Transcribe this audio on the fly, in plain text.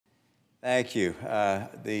Thank you.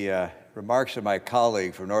 The remarks of my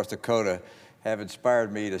colleague from North Dakota have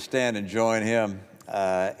inspired me to stand and join him,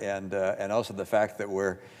 and also the fact that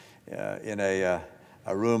we're in a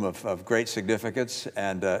room of great significance,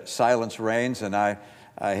 and silence reigns, and I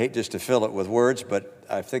hate just to fill it with words, but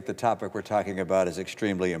I think the topic we're talking about is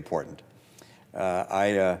extremely important.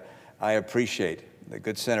 I appreciate the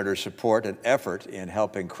good senator's support and effort in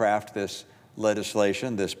helping craft this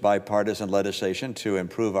legislation, this bipartisan legislation to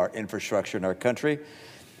improve our infrastructure in our country.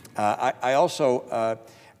 I also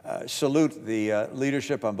salute the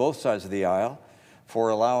leadership on both sides of the aisle for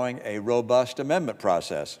allowing a robust amendment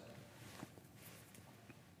process.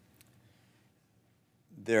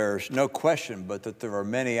 There's no question but that there are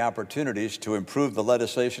many opportunities to improve the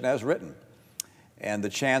legislation as written. And the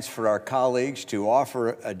chance for our colleagues to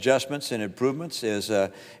offer adjustments and improvements is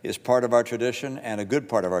part of our tradition and a good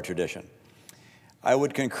part of our tradition. I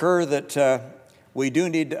would concur that we do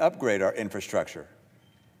need to upgrade our infrastructure.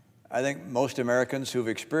 I think most Americans who've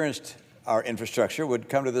experienced our infrastructure would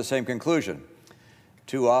come to the same conclusion.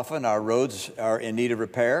 Too often our roads are in need of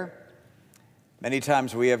repair. Many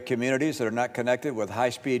times we have communities that are not connected with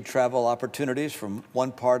high-speed travel opportunities from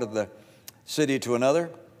one part of the city to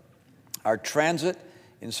another. Our transit,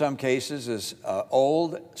 in some cases, is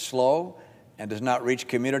old, slow, and does not reach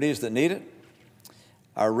communities that need it.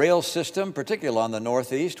 Our rail system, particularly on the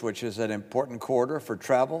Northeast, which is an important corridor for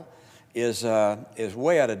travel, is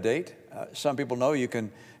way out of date. Some people know you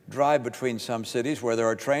can drive between some cities where there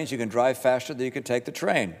are trains. You can drive faster than you can take the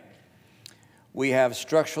train. We have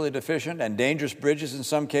structurally deficient and dangerous bridges in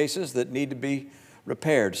some cases that need to be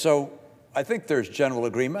repaired. So I think there's general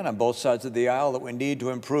agreement on both sides of the aisle that we need to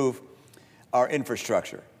improve our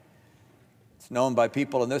infrastructure. It's known by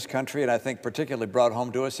people in this country, and I think particularly brought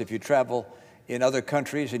home to us if you travel in other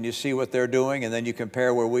countries and you see what they're doing, and then you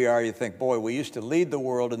compare where we are, you think, boy, we used to lead the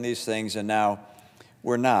world in these things, and now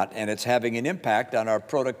we're not. And it's having an impact on our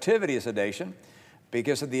productivity as a nation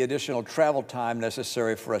because of the additional travel time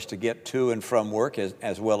necessary for us to get to and from work,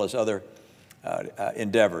 as well as other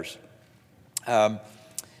endeavors.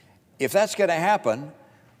 If that's going to happen,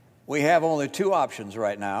 we have only two options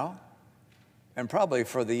right now, and probably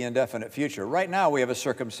for the indefinite future. Right now, we have a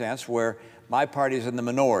circumstance where my party is in the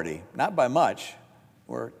minority, not by much.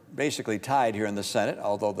 We're basically tied here in the Senate,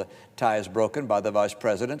 although the tie is broken by the Vice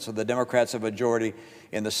President. So the Democrats have a majority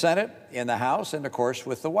in the Senate, in the House, and of course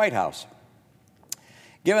with the White House.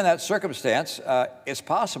 Given that circumstance, it's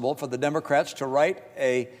possible for the Democrats to write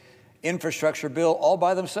an infrastructure bill all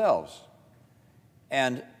by themselves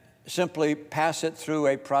and simply pass it through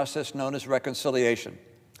a process known as reconciliation.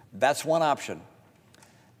 That's one option.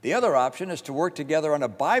 The other option is to work together on a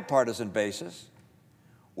bipartisan basis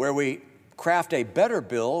where we craft a better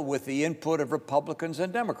bill with the input of Republicans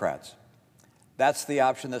and Democrats. That's the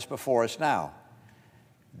option that's before us now.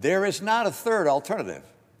 There is not a third alternative,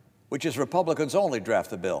 which is Republicans only draft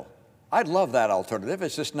the bill. I'd love that alternative.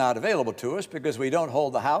 It's just not available to us because we don't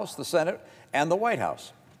hold the House, the Senate, and the White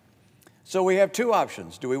House. So we have two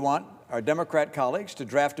options. Do we want our Democrat colleagues to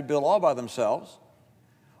draft a bill all by themselves,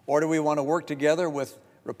 or do we want to work together with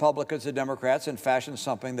Republicans and Democrats and fashion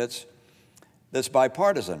something that's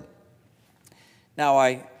bipartisan? Now,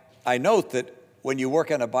 I note that when you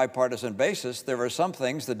work on a bipartisan basis, there are some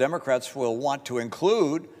things the Democrats will want to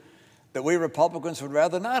include that we Republicans would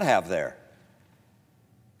rather not have there.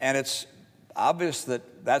 And it's obvious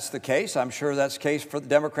that that's the case. I'm sure that's the case for the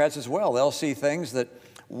Democrats as well. They'll see things that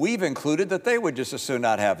we've included that they would just as soon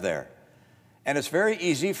not have there. And it's very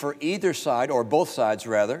easy for either side, or both sides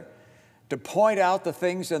rather, to point out the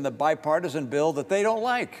things in the bipartisan bill that they don't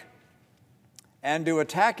like and to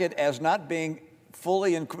attack it as not being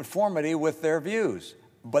fully in conformity with their views.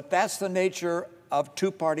 But that's the nature of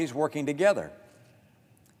two parties working together.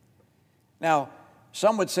 Now,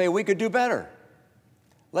 some would say we could do better.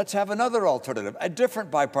 Let's have another alternative, a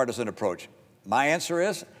different bipartisan approach. My answer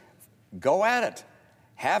is, go at it.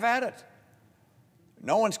 Have at it.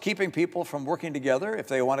 No one's keeping people from working together. If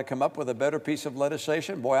they want to come up with a better piece of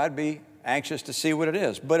legislation, boy, I'd be anxious to see what it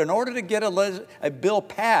is. But in order to get a bill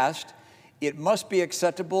passed, it must be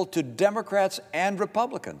acceptable to Democrats and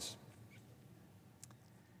Republicans.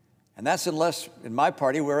 And that's unless, in my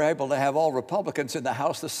party, we're able to have all Republicans in the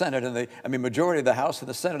House, the Senate, and majority of the House and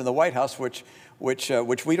the Senate and the White House, which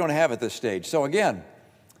we don't have at this stage. So again,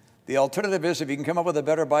 the alternative is if you can come up with a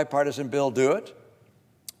better bipartisan bill, do it.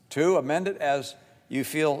 Two, amend it as you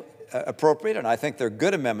feel appropriate, and I think they're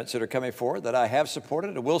good amendments that are coming forward that I have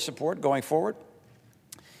supported and will support going forward.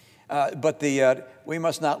 But we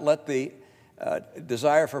must not let the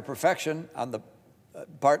desire for perfection on the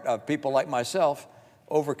part of people like myself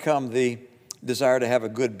overcome the desire to have a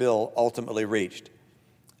good bill ultimately reached.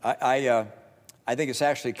 I think it's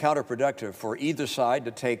actually counterproductive for either side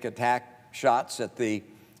to take attack shots at the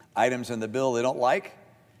items in the bill they don't like.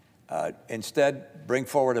 Instead, bring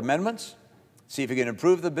forward amendments, see if you can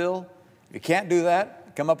improve the bill. If you can't do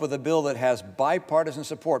that, come up with a bill that has bipartisan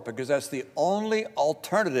support, because that's the only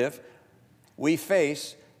alternative we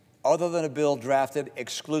face other than a bill drafted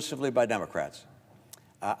exclusively by Democrats.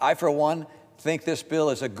 I, for one, think this bill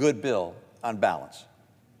is a good bill on balance.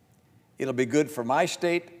 It'll be good for my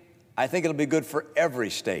state. I think it'll be good for every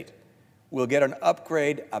state. We'll get an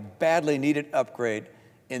upgrade, a badly needed upgrade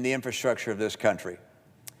in the infrastructure of this country.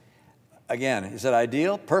 Again, is it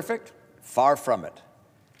ideal? Perfect? Far from it.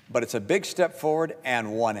 But it's a big step forward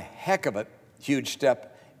and one heck of a huge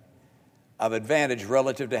step of advantage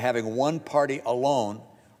relative to having one party alone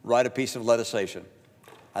write a piece of legislation.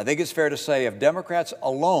 I think it's fair to say if Democrats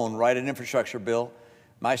alone write an infrastructure bill,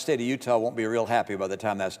 my state of Utah won't be real happy by the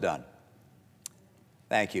time that's done.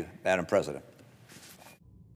 Thank you, Madam President.